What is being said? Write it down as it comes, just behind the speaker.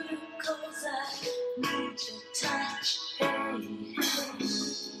need your touch. Hey,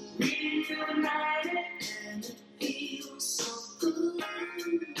 reunited and it feels so good.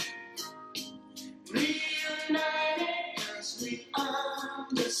 Reunited 'cause we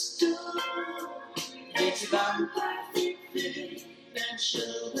understood. It's the perfect fit and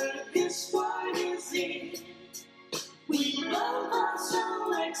sugar is what is it. We both are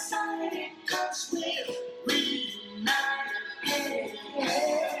so excited 'cause we're reunited. Hey,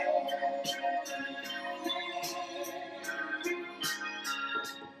 hey.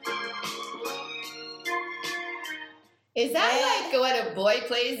 Is that like what a boy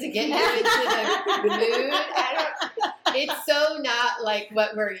plays to get you into the mood? It's so not like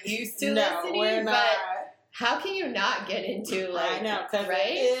what we're used to listening, we're not. but how can you not get into like, I know, because right?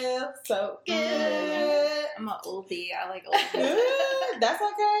 it feels so good. I'm an oldie. I like oldie. Good. That's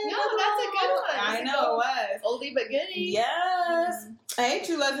okay. No, that's a good one. I That's a know it was. Oldie but goodie. Yes. Hey,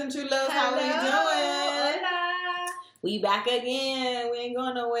 True Loves and True Loves, how we doing? Hola. We back again. We ain't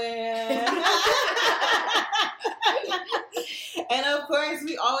going nowhere. And of course,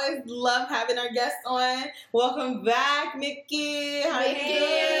 we always love having our guests on. Welcome back, Mickey. How you doing?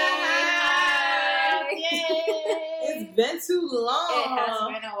 It's been too long. It has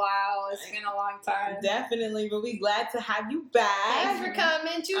been a while. It's been a long time. Definitely, but we're glad to have you back. Thanks for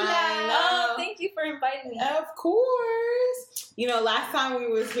coming to I that. know. Oh, thank you for inviting me. Of course. You know, last time we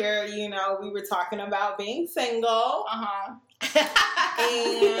was here, you know, we were talking about being single. Uh-huh.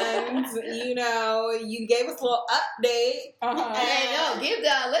 And, you know, you gave us a little update. Uh-huh. I know. Give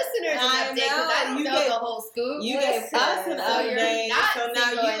the listeners an I update because I don't know. know the whole scoop. You gave us an So you're update. not So now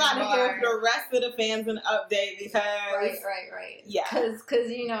single you got to anymore. give the rest of the fans an update because... Right. Yeah. Because,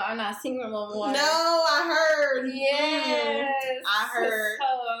 you know, I'm not single no more. No, I heard. Yes. I heard.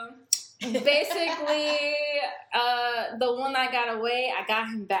 So, basically, the one that got away, I got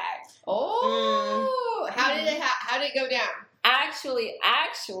him back. Oh, how did it go down? Actually,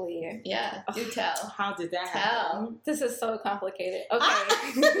 Yeah, do tell. How did that happen? this is so complicated. Okay.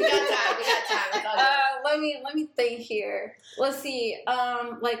 We got time. It's all good. let me think here. Let's see.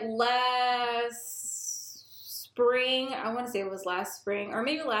 Like last spring, I want to say it was last spring or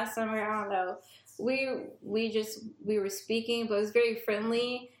maybe last summer. I don't know. We were speaking, but it was very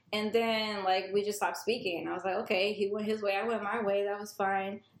friendly. And then like we just stopped speaking. I was like, okay, he went his way, I went my way. That was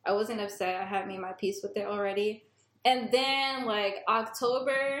fine. I wasn't upset. I had made my peace with it already. And then like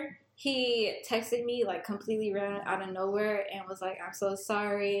October, he texted me like completely ran out of nowhere and was like, I'm so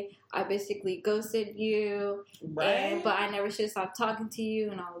sorry. I basically ghosted you. Right. But I never should stop talking to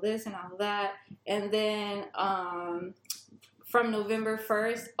you and all this and all that. And then from November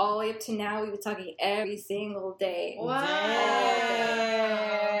 1st all the way up to now, we were talking every single day. Wow.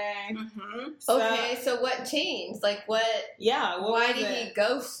 Dang. Mm-hmm. Okay, so what changed? Like what? Yeah. Why did he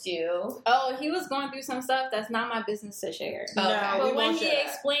ghost you? Oh, he was going through some stuff that's not my business to share. No, Okay. we But when won't he share that.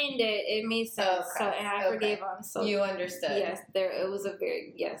 explained it, it made sense. Okay. So, and I forgave him. So You understood. yes, it was a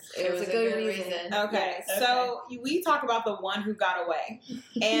very it was a a good good reason. reason. Okay, Yes. so we talk about the one who got away.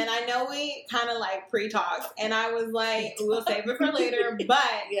 And I know we kind of like pre-talked, and I was like, we'll save it for later, but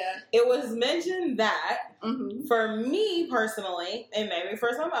Yeah. it was mentioned that Mm-hmm. for me personally, and maybe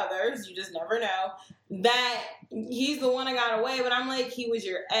for some others, you just never know, that he's the one that got away, but I'm like, he was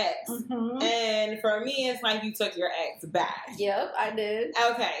your ex. Mm-hmm. And for me, it's like you took your ex back. Yep, I did.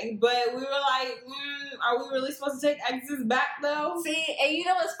 Okay, but we were like, are we really supposed to take exes back though? See, and you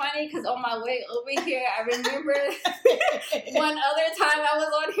know what's funny? Because on my way over here, I remember one other time I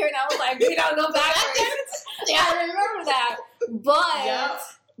was on here and I was like, we don't go backwards. Yeah, I remember that.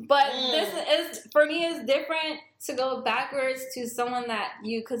 But Yep. this is, for me, is different to go backwards to someone that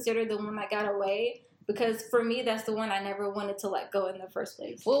you consider the one that got away. Because for me, that's the one I never wanted to let go in the first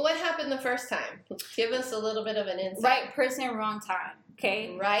place. Well, what happened the first time? Give us a little bit of an insight. Right person, wrong time.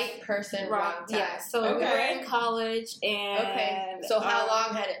 Okay? Right person, wrong time. Yeah, so we were Okay. in college and... Okay. So how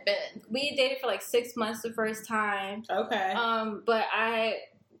long had it been? We dated for like 6 months the first time. Okay. But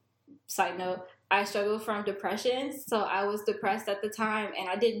side note, I struggled from depression. So I was depressed at the time and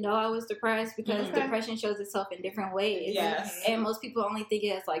I didn't know I was depressed because Okay. depression shows itself in different ways. Yes. And most people only think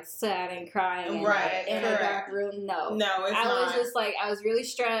it's like sad and crying and Right, in a correct. dark room. No. No, it's I not. was just like, I was really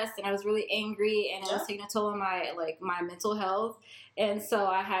stressed and I was really angry and it Yeah. was taking a toll on my mental health. And so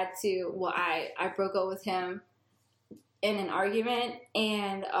I had to, I broke up with him in an argument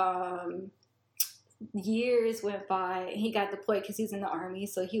and years went by, and he got deployed because he's in the army.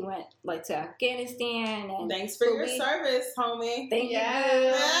 So he went like to Afghanistan. And Thanks for your service, homie. Thank Yeah.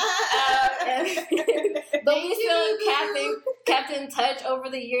 you. But we Thank still you. kept in touch over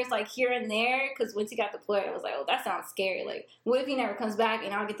the years, like here and there. Because once he got deployed, I was like, oh, that sounds scary. Like, what if he never comes back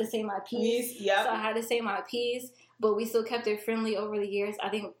and I'll get to say my piece? Yep. So I had to say my piece. But we still kept it friendly over the years. I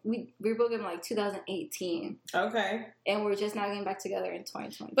think we broke up in like 2018. Okay. And we're just now getting back together in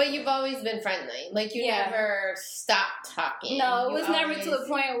 2020. But you've always been friendly. Like, you Yeah. never stopped talking. No, it You was never always- to the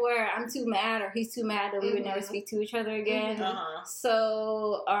point where I'm too mad or he's too mad that we would never speak to each other again. Mhm. Uh-huh.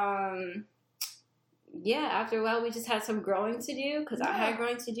 So, yeah, after a while, we just had some growing to do because I had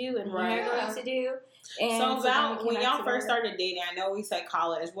growing to do and he Right. had growing to do. And So then Val, we when came y'all back first together. started dating, I know we said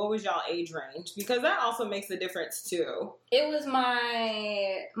college. What was y'all age range? Because that also makes a difference too. It was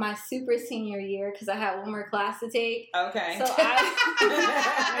my super senior year because I had one more class to take. Okay. So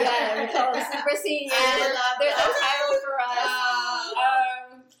yeah, we call it super senior. I love There's a that. title for us.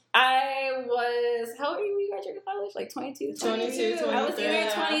 I was, how old were you when you graduated college? Like 22? 22, I was 23, either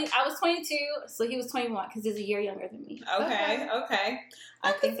yeah. 20, I was 22, so he was 21 because he's a year younger than me. Okay.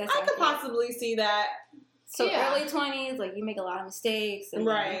 I think that's I could accurate. possibly see that. So Yeah. early 20s, like you make a lot of mistakes and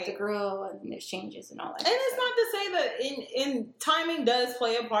Right. you have to grow and there's changes and all that. And it's not to say that in timing does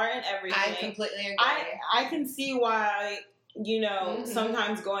play a part in everything. I completely agree. I can see why, Mhm.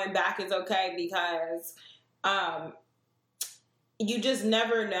 sometimes going back is okay because you just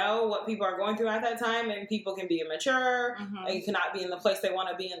never know what people are going through at that time, and people can be immature, Mhm. and you cannot be in the place they want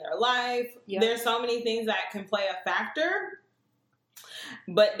to be in their life. Yep. There's so many things that can play a factor.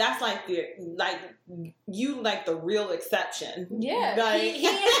 But that's like the real exception. Yeah, Like- he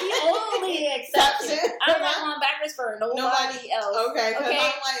is the only exception. I'm not going backwards for nobody else. Okay, 'cause Okay,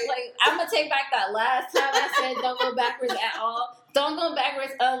 I'm like I'm gonna take back that last time I said don't go backwards at all. Don't go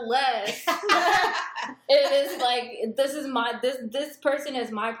backwards unless it is like this person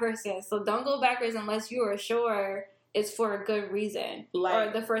is my person. So don't go backwards unless you are sure it's for a good reason. Like-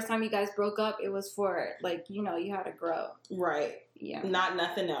 or the first time you guys broke up, it was for like you had to grow. right, Yeah. not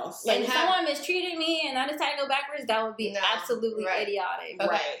nothing else. Like And if have- someone mistreated me and I decided to go backwards, that would be No, absolutely right. idiotic. Okay.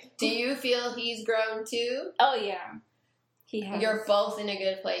 Right. Do you feel he's grown too? Oh yeah, he has. You're both in a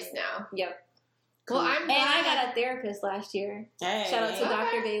good place now. Yep. Well, I'm And I glad. got a therapist last year. Hey, Shout out to Okay.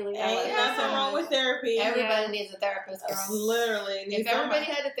 Dr. Bailey. I love Ain't her. nothing wrong with therapy. Everybody needs a therapist, girl. Literally. If needs everybody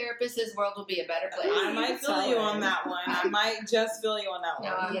somebody- had a therapist, this world would be a better place. I might feel Tell you her. on that one. I might just feel you on that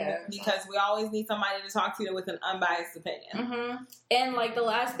No, one. yeah. Because we always need somebody to talk to with an unbiased opinion. Mm-hmm. And like the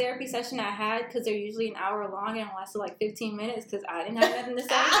last therapy session I had, because they're usually an hour long and it lasted like 15 minutes because I didn't have nothing to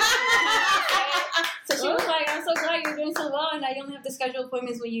say. So she was like, I'm so glad you're doing so well and I only have to schedule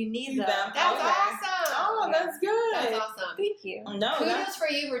appointments when you need them. That's Okay. awesome. Oh, that's good. That's awesome. Thank you. No, Kudos for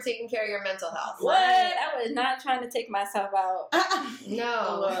you for taking care of your mental health. What? Right. I was not trying to take myself out.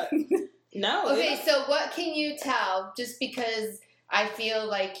 No. No. Okay, it- so what can you tell? Just because I feel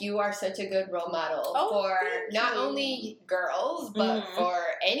like you are such a good role model Oh, for thank not you. only girls, but Mhm. for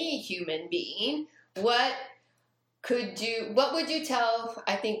any human being. What would you tell,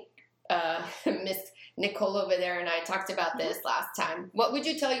 I think Miss Nicole over there and I talked about this last time. What would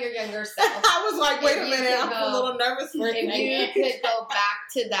you tell your younger self? I was like, wait If a you minute, could I'm a go- little nervous for a If you second. could go back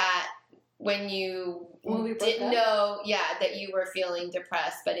to that when you When we broke didn't up? know, that you were feeling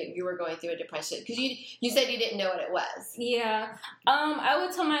depressed, but you were going through a depression because you said you didn't know what it was. Yeah. I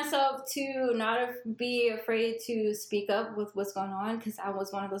would tell myself to not be afraid to speak up with what's going on because I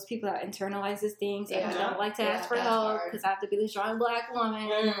was one of those people that internalizes things and I Yeah. don't like to Yeah, ask for that's help hard. because I have to be the strong black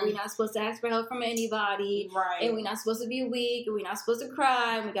woman and we're not supposed to ask for help from anybody Right. and we're not supposed to be weak and we're not supposed to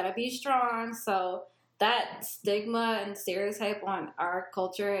cry and we gotta be strong. So that stigma and stereotype on our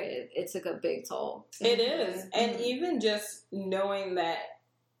culture, it took a big toll. It is. And Mhm. even just knowing that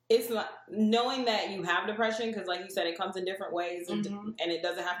it's not knowing that you have depression, because like you said, it comes in different ways and, Mhm. and it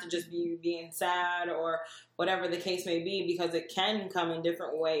doesn't have to just be you being sad or whatever the case may be, because it can come in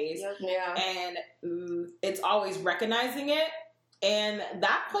different ways. Yep. Yeah. And it's always recognizing it. And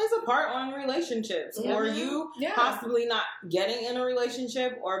that plays a part on relationships, Yeah. or you Yeah. possibly not getting in a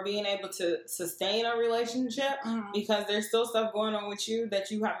relationship or being able to sustain a relationship, Mhm. because there's still stuff going on with you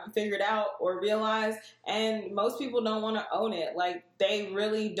that you haven't figured out or realized. And most people don't want to own it. Like, they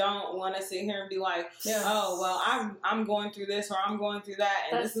really don't want to sit here and be like, Yeah. oh, well, I'm going through this or I'm going through that,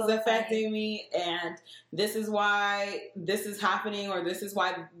 and That's this is so affecting me, and this is why this is happening, or this is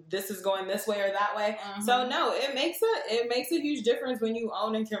why this is going this way or that way. Mhm. So no, it makes a huge difference when you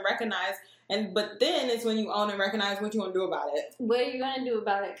own and can recognize But then it's when you own and recognize what you want to do about it. What are you gonna do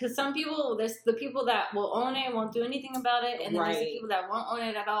about it? Because some people, there's the people that will own it, won't do anything about it, and then there's the Right. people that won't own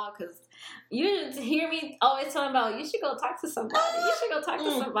it at all. Because you hear me always talking about you should go talk to somebody. You should go talk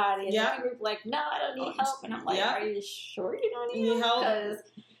to somebody. And Yeah. then people are like, no, I don't need help, and I'm like, Yeah. are you sure you don't You need need help? help? Because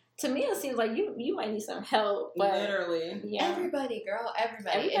to me, it seems like you might need some help. But Literally. yeah, Everybody, girl,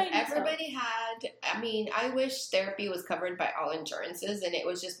 everybody. Everybody If needs help. everybody had, I mean, I wish therapy was covered by all insurances and it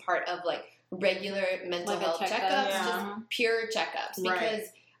was just part of like regular mental like a health checkup. checkups, Yeah. just pure checkups. Right. Because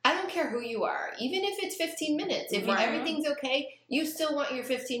I don't care who you are, even if it's 15 minutes. If Right. everything's okay, you still want your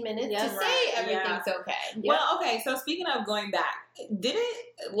 15 minutes Yeah. to Right. say everything's okay. Yeah. Well, okay, so speaking of going back, didn't,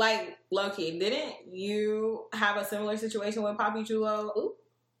 like, low-key, didn't you have a similar situation with Papi Chulo? Ooh.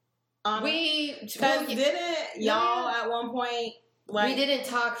 Because Well, didn't y'all at one point, like... we didn't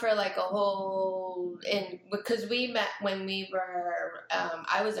talk for like a whole, and because we met when we were,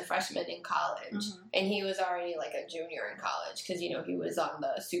 I was a freshman in college, Mhm. and he was already like a junior in college because he was on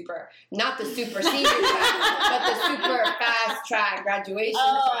the not the super senior track, but the super fast track graduation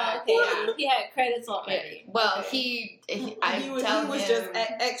track. okay. Yeah. He had credits already. Well, Okay. I he was tell just him,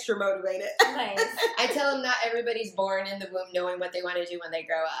 extra motivated. Nice. I tell him not everybody's born in the womb knowing what they want to do when they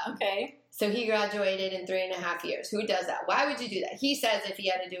grow up. Okay. So he graduated in 3.5 years. Who does that? Why would you do that? He says if he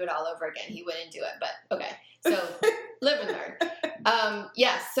had to do it all over again, he wouldn't do it. But okay, so live and learn.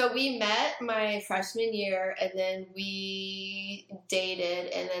 Yeah, so we met my freshman year, and then we dated,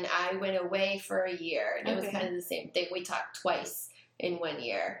 and then I went away for a year, and it was Okay. kind of the same thing. We talked twice in 1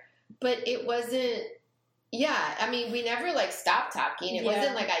 year, but it wasn't. Yeah, I mean, we never like stopped talking. It Yeah.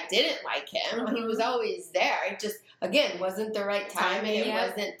 wasn't like I didn't like him. He Mhm. was always there. It just again wasn't the right time, and it Yeah.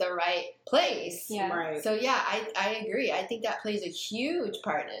 wasn't the right place. Yeah. Right. So yeah, I agree. I think that plays a huge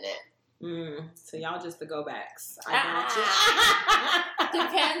part in it. So y'all just the go backs.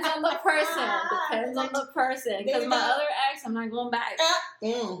 Depends on the person. Depends on the person. Because my other ex, I'm not going back.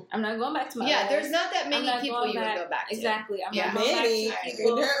 Mm. I'm not going back to my Yeah, other there's ex. not that I'm many not people going you would go back to. Exactly. I'm Yeah. not going Many. back to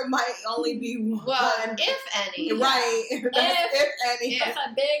people. There might only be one. Well, if any. Right. That's if any. If. That's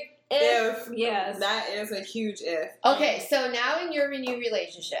a big if. Yes. That is a huge if. Okay, so now in your new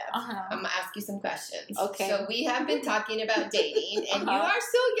relationship, Uh-huh. I'm gonna ask you some questions. Okay. So we have been talking about dating, and you Uh-huh. are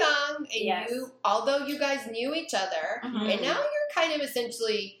still young, and Yes. although you guys knew each other, Mhm. and now you're kind of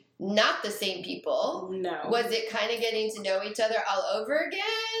essentially not the same people. No. Was it kind of getting to know each other all over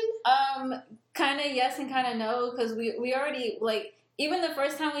again? Kind of yes and kind of no, because we already, like, even the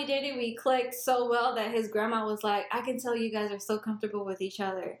first time we dated, we clicked so well that his grandma was like, I can tell you guys are so comfortable with each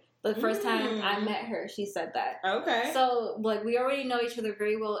other. The first time I met her, she said that. Okay. So, like, we already know each other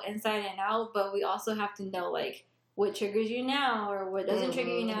very well inside and out, but we also have to know, like, what triggers you now or what doesn't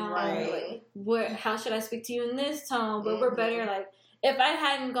trigger you now. Right. Or, like, how should I speak to you in this tone? But we're better, like, if I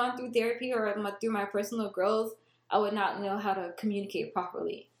hadn't gone through therapy or through my personal growth, I would not know how to communicate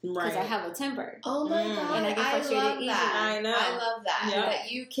properly because I have a temper. Oh my god! And I get I frustrated love easily. that. I know. I love that. Yeah. That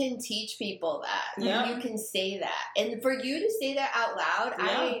you can teach people that. Yeah. You can say that, and for you to say that out loud,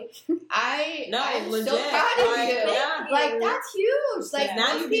 Yeah. I'm legit. so proud of Like, you. yeah. Like that's huge. Like Yeah.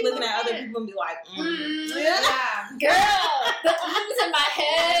 Now most you be looking at other can't. people and be like, Yeah. Girl, the ums in my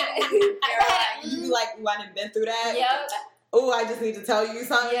head. You be like, "Ooh, I done been through that. Yep. Oh, I just need to tell you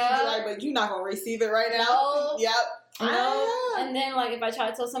something." Yeah. You be like, but you're not gonna receive it right now. No. Yep. No, Ah. and then like if I try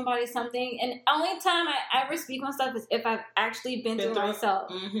to tell somebody something, and only time I ever speak on stuff is if I've actually been through it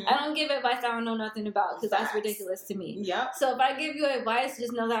myself. Mhm. I don't give advice I don't know nothing about because that's Facts. ridiculous to me. Yep. So if I give you advice,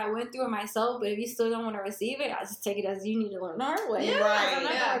 just know that I went through it myself. But if you still don't want to receive it, I just take it as you need to learn the hard way. Yeah, Right. I'm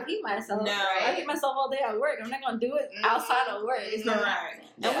not yeah. gonna repeat myself. No. I repeat myself all day at work. I'm not gonna do it outside of work. It's not Correct. happening.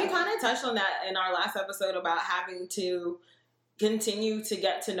 And we kind of touched on that in our last episode about having to continue to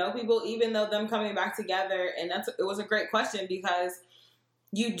get to know people, even though them coming back together. And it was a great question because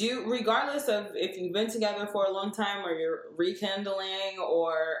you do, regardless of if you've been together for a long time or you're rekindling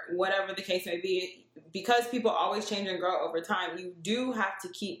or whatever the case may be, because people always change and grow over time, you do have to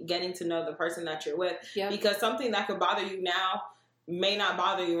keep getting to know the person that you're with. Yep. Because something that could bother you now may not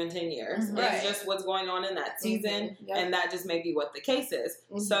bother you in 10 years. Mhm. Right. It's just what's going on in that season, Yep. and that just may be what the case is.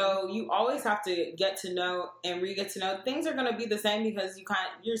 Mhm. So you always have to get to know and re-get to know. Things are going to be the same because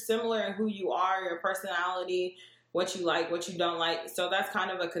you're similar in who you are, your personality, what you like, what you don't like. So that's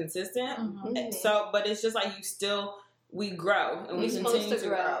kind of a consistent. Mhm. Mhm. So, but it's just like we grow and we We're supposed continue to to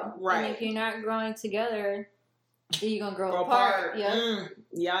grow. Right. And if you're not growing together, you're gonna grow, Grow apart. Yep.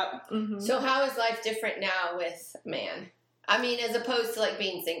 Yep. Mhm. So how is life different now with a man? I mean, as opposed to like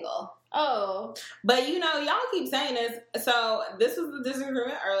being single. Oh, But y'all keep saying this. So this was the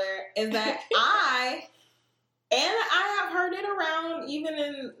disagreement earlier. Is that I have heard it around, even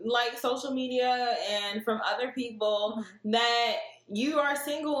in like social media and from other people, that you are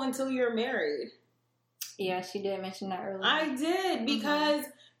single until you're married. Yeah, she did mention that earlier. I did because,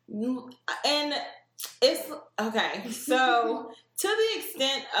 and it's okay. So to the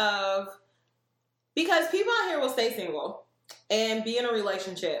extent of, because people out here will stay single and be in a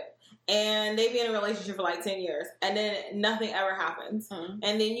relationship. And they be in a relationship for like 10 years. And then nothing ever happens. And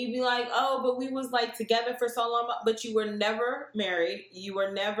then you'd be like, oh, but we was like together for so long. But you were never married. You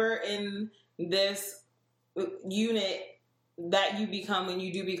were never in this unit that you become when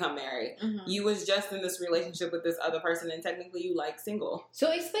you do become married. You was just in this relationship with this other person. And technically you like single.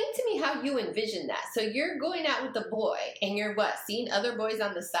 So explain to me how you envision that. So you're going out with the boy and you're what? Seeing other boys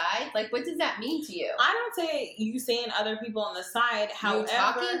on the side? Like, what does that mean to you? I don't say you seeing other people on the side. However, you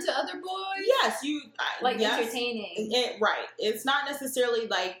talking to other boys? Yes, you yes, entertaining. Right. It's not necessarily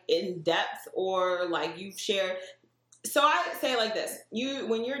like in depth or like you've shared. So I say it like this: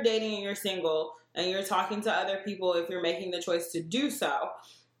 when you're dating and you're single and you're talking to other people, if you're making the choice to do so,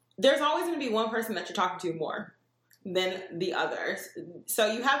 there's always going to be one person that you're talking to more than the others.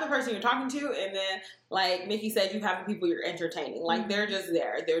 So you have the person you're talking to, and then, like Mickey said, you have the people you're entertaining. Like, they're just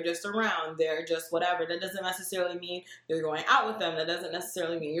there. They're just around. They're just whatever. That doesn't necessarily mean you're going out with them. That doesn't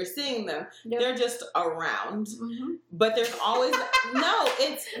necessarily mean you're seeing them. Yep. They're just around. But there's always... no,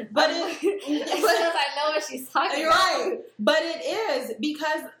 it's... But it... Because I know what she's talking about. Right. But it is,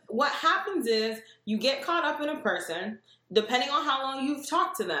 because what happens is you get caught up in a person, depending on how long you've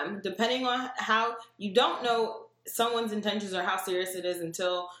talked to them, depending on how you don't know someone's intentions or how serious it is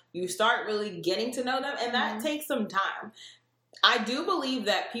until you start really getting to know them, and that takes some time. I do believe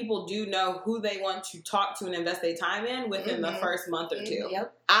that people do know who they want to talk to and invest their time in within the first month or two.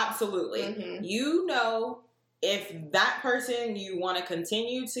 Yep. Absolutely. You know if that person you want to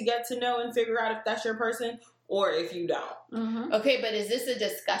continue to get to know and figure out if that's your person, or if you don't. Okay, but is this a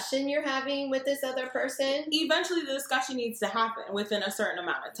discussion you're having with this other person? Eventually the discussion needs to happen within a certain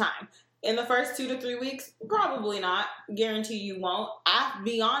amount of time. In the first 2 to 3 weeks, probably not. Guarantee you won't.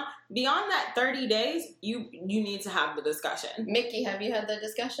 Beyond that 30 days, you need to have the discussion. Mickey, have you had the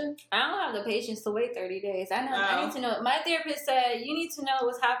discussion? I don't have the patience to wait 30 days. I need to know. My therapist said you need to know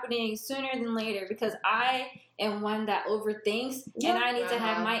what's happening sooner than later, because I am one that overthinks, and I need to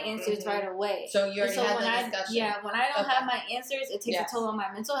have my answers right away. So you already had the discussion. Yeah, when I don't have my answers, it takes a toll on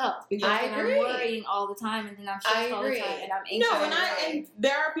my mental health, because then I'm worrying all the time, and then I'm stressed all the time, and I'm anxious. No, and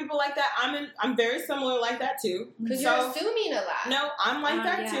there are people like that. I'm very similar like that too. Because you're assuming a lot. No, I'm like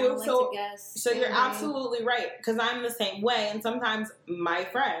that too. So you're absolutely right, because I'm the same way. And sometimes my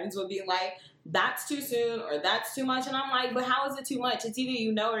friends would be like, that's too soon or that's too much. And I'm like, but how is it too much? It's either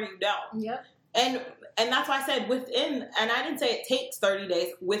you know or you don't. Yep. And that's why I said within, and I didn't say it takes 30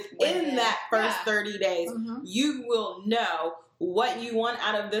 days. Within that first 30 days, you will know what you want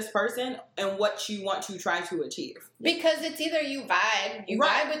out of this person and what you want to try to achieve. Because it's either you vibe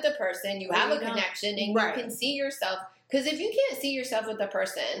with the person, you have a connection, and you can see yourself. Because if you can't see yourself with the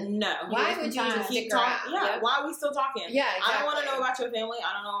person, why would you even stick around? Yeah, why are we still talking? Yeah, exactly. I don't want to know about your family.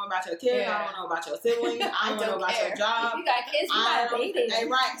 I don't know about your kids. I don't want to know about your siblings. I don't want to know about your job. If you got kids, you got dating.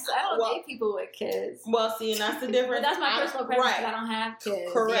 Right. I don't date people with kids. Well, see, and that's the difference. But that's my personal preference, because I don't have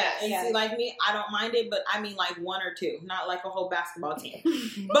kids. Correct. And see, like me, I don't mind it, but I mean like 1 or 2, not like a whole basketball team.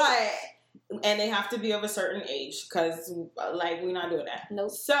 And they have to be of a certain age, because like we're not doing that.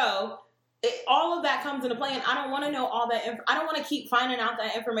 Nope. So all of that comes into play, and I don't want to know all that. I don't want to keep finding out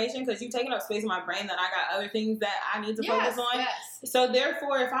that information, because you're taking up space in my brain that I got other things that I need to focus on. Yes. So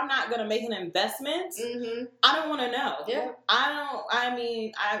therefore, if I'm not going to make an investment, I don't want to know. Yeah.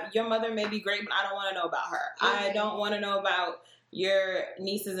 Your mother may be great, but I don't want to know about her. I don't want to know about your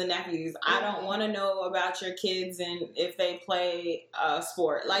nieces and nephews. I don't want to know about your kids and if they play a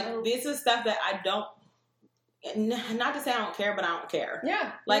sport. Like, this is stuff that I don't. Not to say I don't care, but I don't care.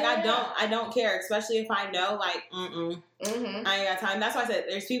 Yeah. Like, I don't care, especially if I know, like, I ain't got time. That's why I said,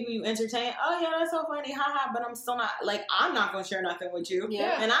 there's people you entertain. Oh, yeah, that's so funny. Haha. But I'm still not, like, I'm not going to share nothing with you.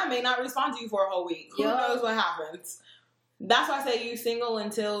 Yeah. And I may not respond to you for a whole week. Who knows what happens? That's why I say you single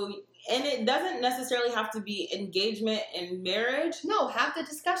until, and it doesn't necessarily have to be engagement and marriage. No, have the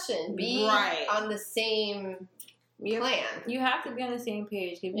discussion. Be on the same plan. You have to be on the same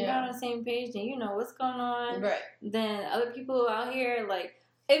page. If you're not on the same page, then you know what's going on. Right. Then other people out here, like,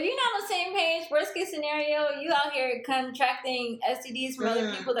 if you're not on the same page, worst case scenario, you out here contracting STDs from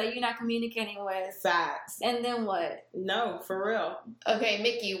other people that you're not communicating with. Facts. And then what? No, for real. Okay,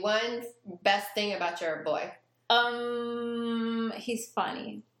 Mickey, one best thing about your boy. He's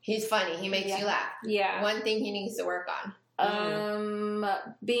funny. He's funny. He makes you laugh. Yeah. One thing he needs to work on.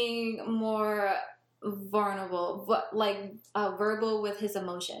 Being more vulnerable, verbal with his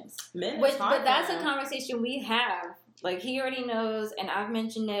emotions. Men, But that's a conversation we have. Like, he already knows, and I've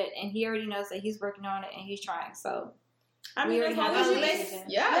mentioned it, and he already knows that he's working on it and he's trying. So I mean, as long as you make,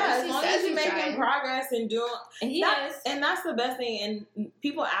 as long as you're making progress and doing, and he is, and that's the best thing. And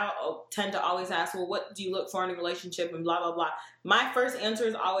people tend to always ask, well, what do you look for in a relationship, and blah blah blah. My first answer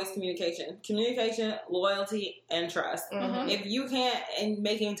is always communication, loyalty, and trust. Mhm. If you can't, and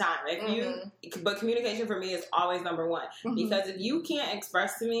making time, but communication for me is always number one, because if you can't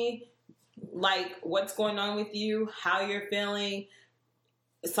express to me like what's going on with you, how you're feeling,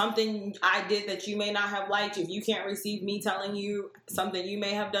 something I did that you may not have liked, if you can't receive me telling you something you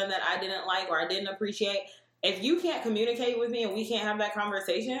may have done that I didn't like or I didn't appreciate, if you can't communicate with me and we can't have that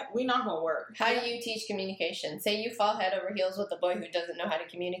conversation, we're not going to work. How do you teach communication? Say you fall head over heels with a boy who doesn't know how to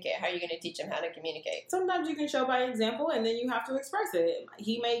communicate. How are you going to teach him how to communicate? Sometimes you can show by example, and then you have to express it.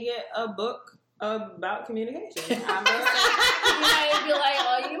 He may get a book about communication. you might be like,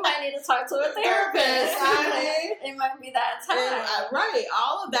 oh, you might need to talk to a therapist. It might be that time. Right.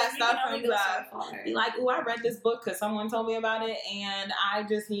 All of that You stuff can only comes go up. so far. Be like, oh, I read this book because someone told me about it, and I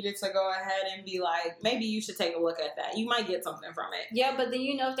just needed to go ahead and be like, maybe you should take a look at that. You might get something from it. Yeah, but then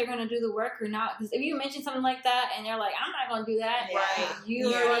you know if they're going to do the work or not. Because if you mention something like that and they're like, I'm not going to do that, Right. You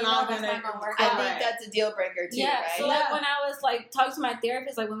You're already know not that's gonna- not going to work I out. think that's a deal breaker too, Yeah, right? so like when I was like talking to my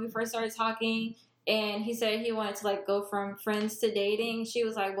therapist, like when we first started talking, and he said he wanted to like go from friends to dating, she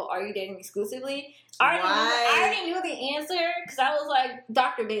was like, well, are you dating exclusively? I already knew the answer, because I was like,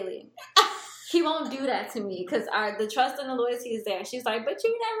 Dr. Bailey, he won't do that to me, because the trust and the loyalty is there. She's like, but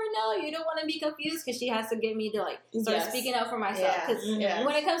you never know, you don't want to be confused, because she has to get me to like start speaking up for myself, because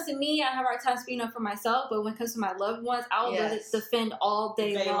when it comes to me, I have a hard time speaking up for myself, but when it comes to my loved ones, I'll defend all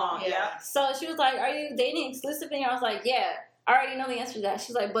day long. Yeah. So she was like, are you dating exclusively? And I was like, yeah. I already know the answer to that.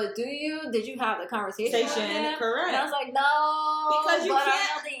 She's like, but did you have the conversation with him? Correct. And I was like, no, because you but can't, I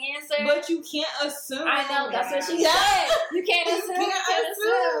know the answer. But you can't assume. I know, that's what she said. You can't assume. You can't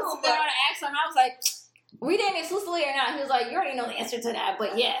assume. So then when I asked him, I was like, we dating exclusively or not? He was like, you already know the answer to that,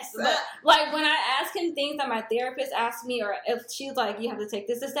 but yes. But like when I ask him things that my therapist asked me, or if she's like, you have to take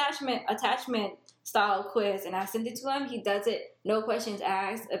this attachment style quiz, and I send it to him, he does it, no questions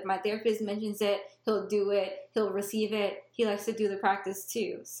asked. If my therapist mentions it, he'll do it, he'll receive it. He likes to do the practice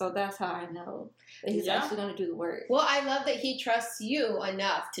too. So that's how I know that he's actually going to do the work. Well, I love that he trusts you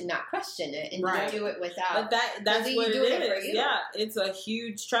enough to not question it and to do it without. But that's what it is. Yeah, it's a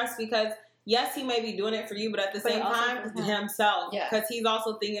huge trust, because yes, he may be doing it for you, but at the same time, himself. Because he's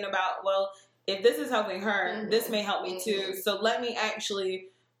also thinking about, well, if this is helping her, this may help me too. So let me actually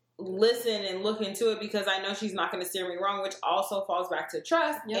listen and look into it, because I know she's not going to steer me wrong, which also falls back to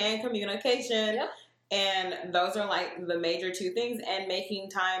trust and communication. And those are like the major two things, and making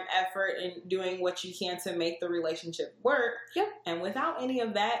time, effort, and doing what you can to make the relationship work. And without any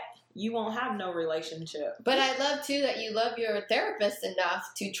of that, you won't have no relationship. But I love too that you love your therapist enough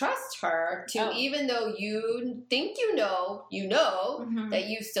to trust her to, even though you think you know that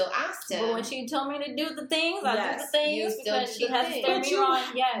you still asked him. But when she told me to do the things, I do the things, because she has to steer me wrong.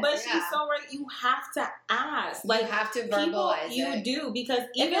 But she's so right. You have to ask. Like, you have to verbalize it. You do, because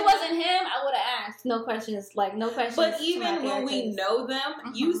if it wasn't him, I would have asked. No questions. Like, no questions. But even when we know them,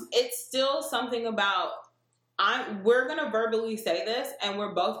 it's still something about, we're gonna verbally say this, and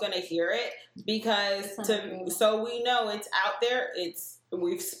we're both gonna hear it, because so we know it's out there.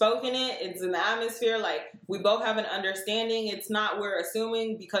 We've spoken it. It's in the atmosphere. Like, we both have an understanding. It's not we're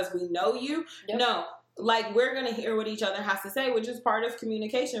assuming because we know you. No, like, we're gonna hear what each other has to say, which is part of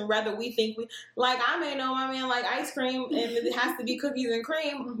communication. Rather, we think I may know my man like ice cream, and it has to be cookies and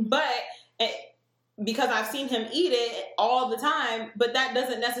cream, but. Because I've seen him eat it all the time, but that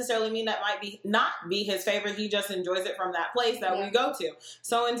doesn't necessarily mean that might not be his favorite. He just enjoys it from that place that we go to.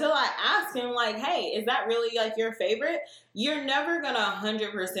 So until I ask him, like, hey, is that really like your favorite? You're never gonna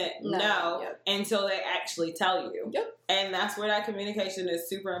 100% know until they actually tell you. And that's where that communication is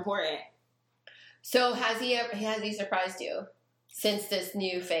super important. So has he surprised you since this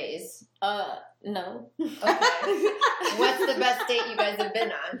new phase? No. Okay. What's the best date you guys have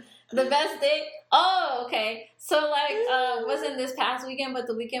been on? The best date? Oh, okay. So, like, wasn't this past weekend, but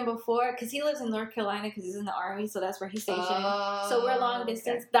the weekend before, because he lives in North Carolina because he's in the Army, so that's where he's stationed. So we're long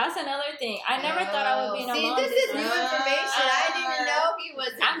distance. That's another thing. I never thought I would be in a long distance. See, this is new information. I didn't even know he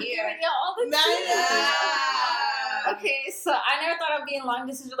was I'm here. giving you all the tea. Okay, so I never thought I'd be in a long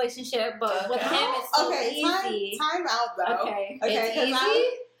distance relationship, but with him, it's so easy. Time out, though. Okay. It's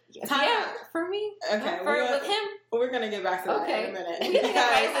easy? Yeah, for me. Okay. With him, We're gonna get back to that Okay. in a minute. We need to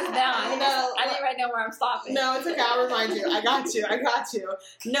write this down. No, I didn't write down where I'm stopping. no, it's okay. I'll remind you. I got you.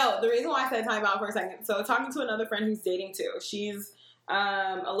 No, the reason why I said time out for a second. So talking to another friend who's dating too. She's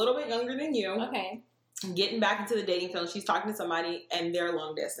a little bit younger than you. Okay. Getting back into the dating field. She's talking to somebody and they're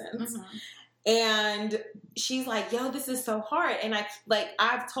long distance. Mm-hmm. And she's like, yo, this is so hard. And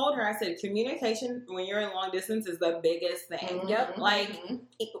I've told her, I said, communication when you're in long distance is the biggest thing. Yep. Like,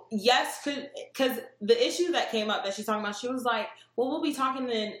 yes, because the issue that came up that she's talking about, she was like, well, we'll be talking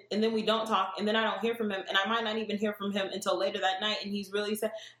then, and then we don't talk, and then I don't hear from him, and I might not even hear from him until later that night, and he's really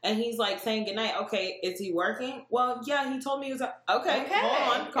sad, and he's like saying goodnight. Okay, is he working? Well, yeah, he told me he was, okay.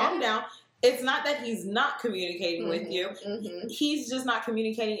 Hold on, calm down. It's not that he's not communicating with you. Mm-hmm. He's just not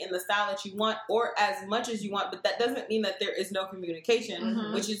communicating in the style that you want or as much as you want, but that doesn't mean that there is no communication,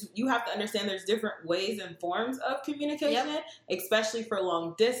 Mhm. which is, you have to understand there's different ways and forms of communication, especially for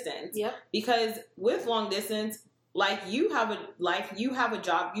long distance. Yep. Because with long distance, like you have a life, you have a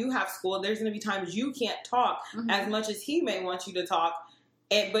job, you have school, there's going to be times you can't talk as much as he may want you to talk.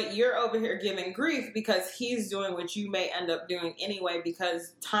 But you're over here giving grief because he's doing what you may end up doing anyway,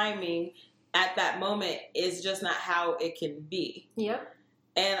 because timing at that moment is just not how it can be. Yep.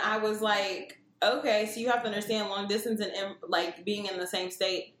 And I was like, okay, so you have to understand long distance and like being in the same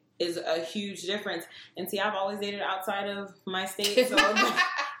state is a huge difference. And see, I've always dated outside of my state, so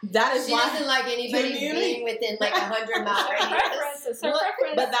that is She why. doesn't like anybody being within like 100 mile Her radius. preference. It's her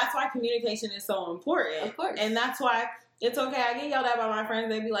preference. But that's why communication is so important. Of course. And that's why it's okay. I get yelled at by my friends.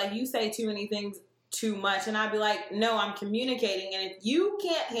 They'd be like, you say too many things too much. And I'd be like, no, I'm communicating. And if you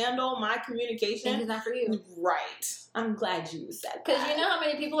can't handle my Think communication, it's not for you. right. I'm glad you said that. Because you know how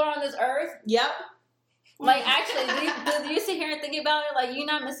many people are on this earth? Yep. Like, actually, do you sit here and think about it? Like, you're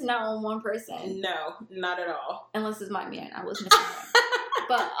not missing out on one person. No, not at all. Unless it's my man. I was missing out.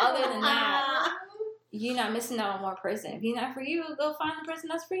 But other than that, you're not missing out on one person. If he's not for you, go find the person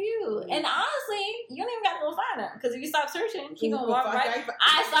that's for you. And honestly, you don't even got to go find him. Because if you stop searching, he going to walk right.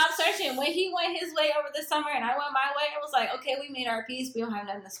 I stopped searching. When he went his way over the summer and I went my way, I was like, okay, we made our peace. We don't have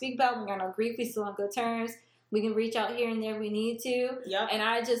nothing to speak about. We got no grief. We still on good terms. We can reach out here and there if we need to. Yep. And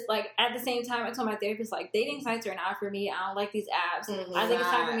I just, like, at the same time, I told my therapist, like, dating sites are not for me. I don't like these apps. I think it's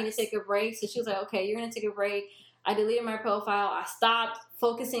time for me to take a break. So she was like, okay, you're going to take a break. I deleted my profile. I stopped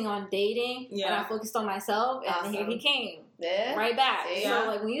focusing on dating. Yeah. And I focused on myself. And Awesome. here he came. Yeah. Right back. Yeah. So,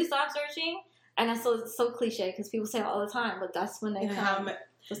 like, when you stop searching, and that's so cliche because people say it all the time, but that's when they come.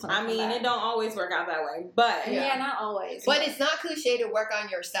 That's when they I come mean, back. it don't always work out that way. But Yeah, not always. But it's not cliche to work on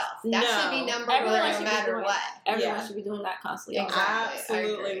yourself. That No. should be number Everyone one should no be matter doing what. Everyone Yeah. should be doing that constantly. Yeah. Exactly. I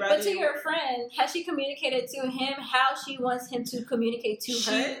absolutely. agree. Rather But to you- your friend, has she communicated to him how she wants him to communicate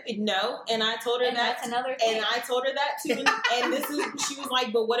to her? No, and I told her And that. that's another thing. And I told her that too. And this is, she was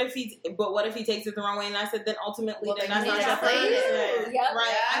like, but what if he takes it the wrong way? And I said, then ultimately, Well, then then that's you not need your to say it. person. Yep. Right.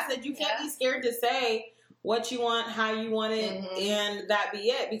 Yeah. I said, you can't Yeah. be scared to say what you want, how you want it, Mhm. and that be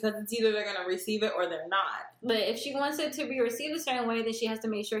it, because it's either they're going to receive it or they're not. But if she wants it to be received a certain way, then she has to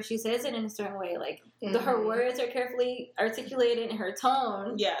make sure she says it in a certain way. Like, her Mhm. words are carefully articulated in her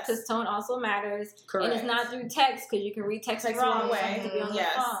tone. Yes. Because tone also matters. Correct. And it's not through text, because you can read text Text wrong. wrong So it way. has to be on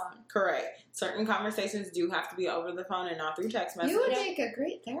Yes. the phone. Correct. Certain conversations do have to be over the phone and not through text messages. You would make a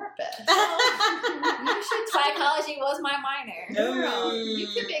great therapist. You should. Psychology was my minor. Girl, you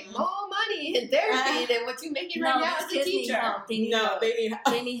can make more money in therapy than what you're making right now as a kids need teacher. help. They need No, help. they need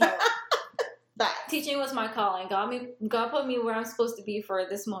They need help. that. Teaching was my calling. God put me where I'm supposed to be for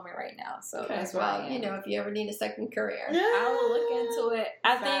this moment right now. So Okay, that's where I well, am. you know, if you ever need a second career. I will look into it.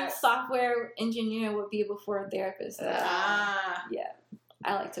 I think Facts. software engineer would be before therapist. Ah. Yeah,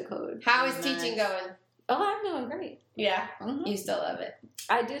 I like to code. How is Nice. teaching going? Oh, I'm doing great. Yeah, Mhm. you still love it.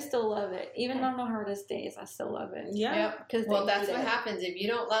 I do still love it, even on the hardest days. I still love it. Yeah. Yep. Because Well, that's what happens. If you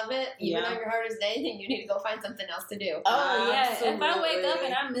don't love it, even Yeah. on your hardest day, then you need to go find something else to do. Oh yeah! If I wake up Absolutely.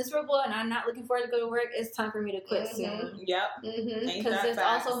 and I'm miserable and I'm not looking forward to go to work, it's time for me to quit Mhm. soon. Yep. Mm-hmm. Ain't Because that there's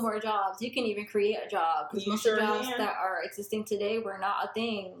facts? also more jobs. You can even create a job. Because You most sure of the jobs can. that are existing today were not a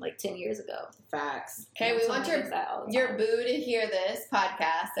thing like 10 years ago. Facts. Okay, we Someone want does that all the your time. boo to hear this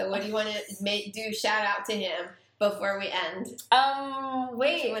podcast. So, what do you want to do? Shout out to him before we end. What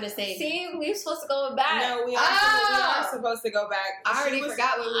Wait. do you want to say? See, we're supposed to go back. No, we Ah! are supposed to go back. I already She was-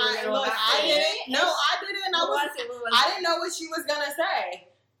 forgot what we were going to go look, back I to. didn't. No, I didn't. What was it? What was I it? didn't know what she was gonna say,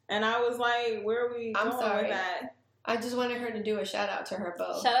 and I was like, "Where are we I'm going sorry. with that?" I just wanted her to do a shout out to her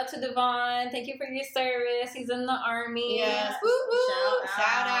beau. Shout out to Devon. Thank you for your service. He's in the army. Yes. Woo, woo.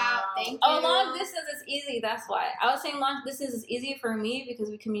 Shout out. Thank you. Oh, long distance is easy. That's why. I was saying long distance is easy for me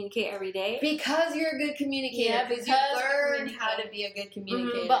because we communicate every day. Because you're a good communicator. Yeah, because because you learned how to be a good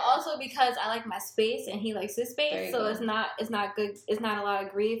communicator. But also because I like my space and he likes his There space, you so go. it's not good. It's not a lot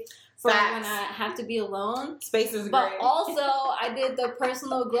of grief for Facts. when I have to be alone. Space is But great. also, I did the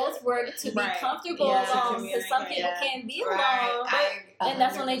personal growth work to be Right. comfortable Yeah, to alone because some communicate. people Yeah. can't be Right. alone. I And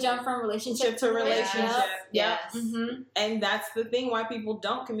that's when they jump from relationship to relationship. Yes. Mm-hmm. And that's the thing why people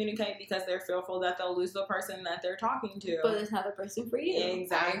don't communicate, because they're fearful that they'll lose the person that they're talking to. But it's not the person for you.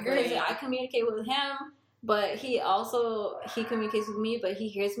 Exactly. Because I communicate with him, but he communicates with me, but he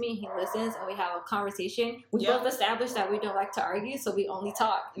hears me, he listens, and we have a conversation. We Yeah. both established that we don't like to argue, so we only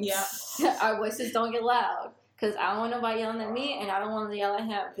talk. Yeah. Our voices don't get loud. Because I don't want nobody yelling at me, and I don't want to yell at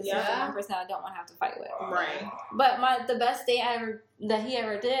him. Because he's the Yeah. one person I don't want to have to fight with. Right. But the best day that he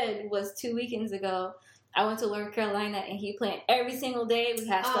ever did was 2 weekends ago. I went to North Carolina, and he planned every single day. We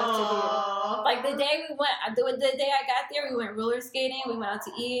had stuff to Aww. do. Like the day we went, the day I got there, we went roller skating. We went out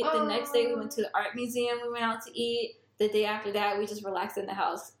to eat. The next day, we went to the art museum. We went out to eat. The day after that, we just relaxed in the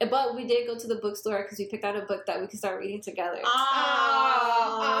house. But we did go to the bookstore because we picked out a book that we could start reading together.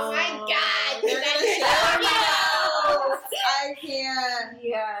 Oh my God. They're You gonna guys share are notes. I can't.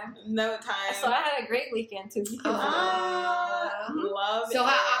 Yeah. No time. So I had a great weekend too. Love So it.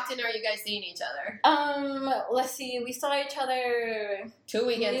 how often are you guys seeing each other? Let's see. We saw each other 2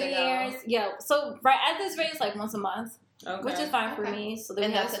 weekends New ago. Year's. Yeah. So right at this rate, it's like once a month, Okay. which is fine for Okay. me. So that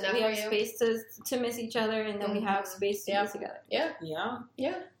And we have, that's enough we for have you? space to miss each other, and then we have space to Yep. be together. Yeah. Yeah.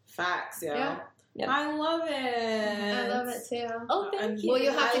 Yeah. Facts, yo. Yeah. Yeah. I love it. I love it too. Oh, thank you. Well,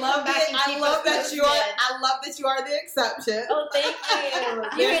 you'll have to I come love back it. and I keep love us that you are. posted. I love that you are the exception. Oh, thank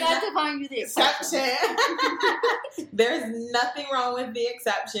you. You're gonna have to find you the exception. Exception. There's nothing wrong with the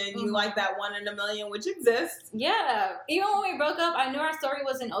exception. You Mhm. like that 1 in a million, which exists. Yeah. Even when we broke up, I knew our story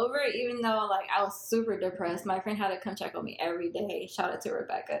wasn't over, even though like I was super depressed. My friend had to come check on me every day. Shout out to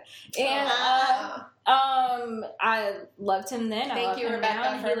Rebecca. And I loved him then. I Thank love you, him Rebecca, now,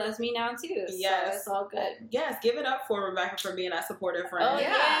 and for- he loves me now too. Yes. So it's all good. Yes, give it up for Rebecca for being that supportive friend. Oh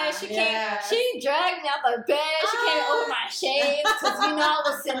yeah, she came. Yes. She dragged me out the bed. She came over my shades because you know I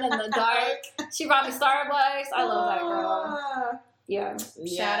was sitting in the dark. She brought me Starbucks. I love that girl. Ah. Yeah.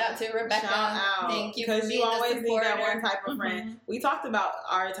 Shout out to Rebecca. Shout out. Thank you for Because being you a always need that supporter. one type of friend. Mhm. We talked about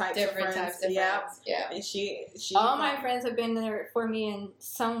our types Different of friends. types of Yep. friends. Yeah. And she All my friends have been there for me in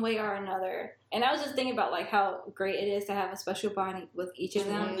some way or another. And I was just thinking about like how great it is to have a special bond with each of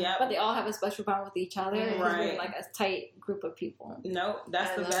them. Mhm, yep. But they all have a special bond with each other because Right. we're like a tight group of people. Nope,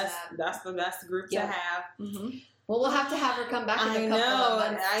 that's I the love best. that. That's the best group Yeah. to have. Mm-hmm. Well, we'll have to have her come back in a I couple know, of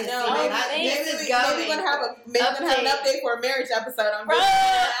months. I to know. see Oh, Maybe, how thanks. this maybe, is going. maybe we're gonna have an update for a marriage episode. I'm Bro, just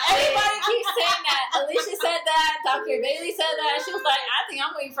everybody keeps saying that. Alicia said that. Dr. Bailey said that. She was like, I think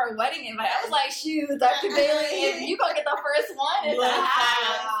I'm waiting for a wedding invite. I was like, shoot, Dr. Bailey, if you gonna get the first one if that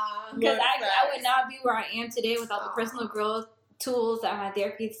happens. Because I would not be where I am today without the personal growth tools that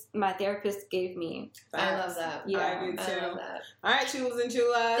my therapist gave me. I love that. Yeah. I do I too. love that. All right, chulas and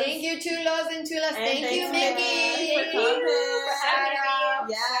chulas. Thank you, chulos and chulas. Thank you, thanks, Mickey. Mickey, for coming. Shout out.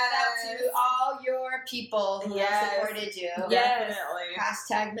 Yes. Shout out to all your people who Yes. have supported you. Yes. Definitely.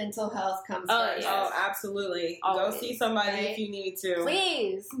 Hashtag mental health comes Oh, first. yes. Oh, absolutely. Always. Go see somebody Right. if you need to.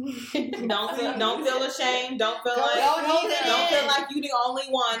 Please. Don't feel ashamed. Don't feel Don't like hold it don't in. feel like you the only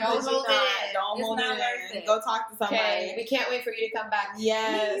one. Don't 'cause you're hold it not. in. Don't It's hold not it worth in. it. Go talk to somebody. Okay, we can't wait for you to come back.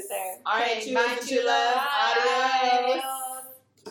 Yes. Me either. All right, Okay, chulas bye, and chulas. chulas. Adios. Adios.